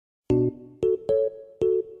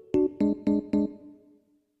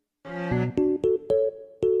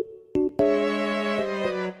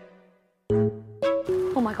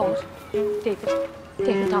my God.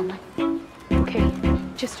 David Donnelly. Okay,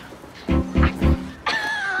 just...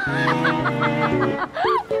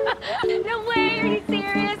 No way, are you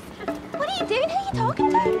serious? What are you doing? Who are you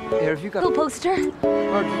talking to? Here, have you got... Little poster.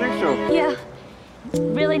 Oh, do you think so? Yeah.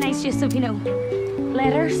 Really nice, just so you know.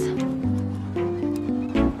 Letters.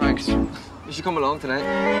 Thanks. You should come along tonight.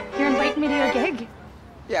 You're inviting me to your gig?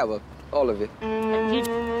 Yeah, well, all of you. You'd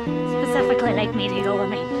specifically like me to go, I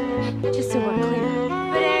mean. Just so we're clear.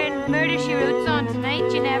 But Erin, Murder, She Wrote's on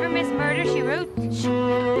tonight. You never miss Murder, She Wrote.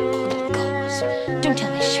 God, don't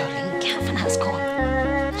tell me Charlene Caffin has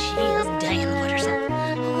gone. She is dying with herself.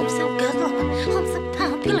 Oh, I'm so good looking. I'm so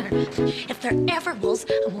popular. If there ever was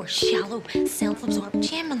a more shallow, self-absorbed,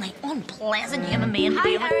 genuinely unpleasant human being to Hi,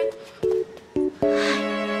 be with. Erin.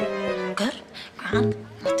 Good, grand,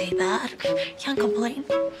 not too bad. Can't complain.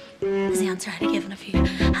 Is the answer I'd have given if you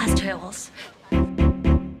asked who it was.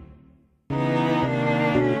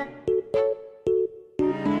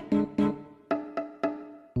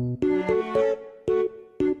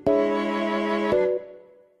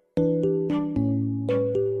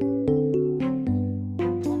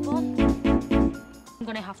 I'm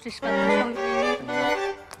gonna have to spell this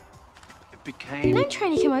out. It became... I'm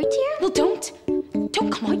trying to come out here. Well, don't.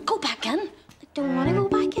 Don't come out. Go back in. I don't want to go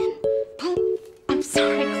back in. Well, I'm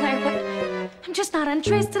sorry, Claire, but I'm just not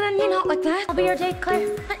interested in you, not like that. I'll be your date,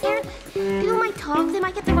 Claire. But Erin, people might talk. They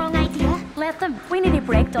might get the wrong idea. Let them. We need to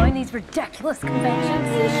break down these ridiculous conventions.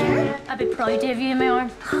 Are you sure? I'd be proud to have you in my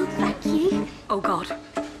arms. Oh, thank you. Oh, God.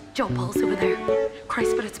 John Paul's over there.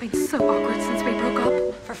 Christ, but it's been so awkward since we broke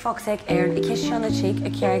up. For fuck's sake, Erin, he kissed you on the cheek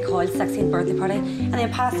at Carrie Coyle's 16th birthday party and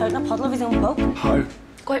then passed out in a puddle of his own boat. How?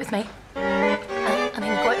 Go out with me. I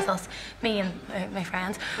mean, go out with us. Me and my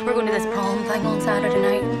friends. We're going to this prom thing on Saturday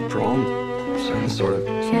night. Prom? Sounds sort of...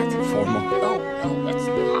 Shit. formal. Oh, no, it's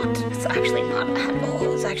not. It's actually not at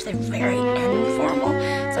all. It's actually very informal.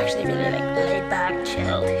 It's actually really, like, laid back,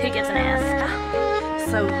 chilled. Who gives an F?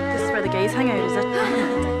 So, this is where the gays hang out, is it?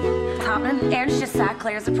 What's happening? Erin's just sat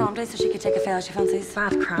Claire's the prom day so she could take a fella she fancies.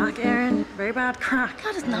 Bad crack, Erin. Very bad crack.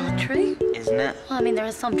 That is not true. Isn't it? Well, I mean, there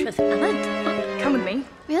is some truth in it. Come with me.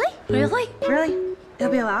 Really? Really? Really?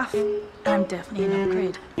 It'll be a laugh. And I'm definitely an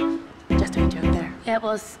upgrade. Just a wee joke there. Yeah, it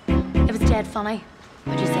was. It was dead funny.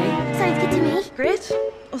 What'd you say? Sounds good to me. Great.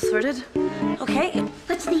 All sorted. Okay.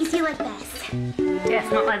 Which these you like best?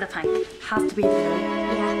 Definitely the pink. Has to be the blue.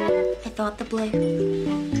 Yeah, I thought the blue.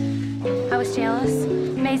 I was jealous.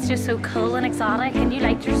 May's just so cool and exotic, and you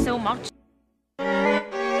liked her so much.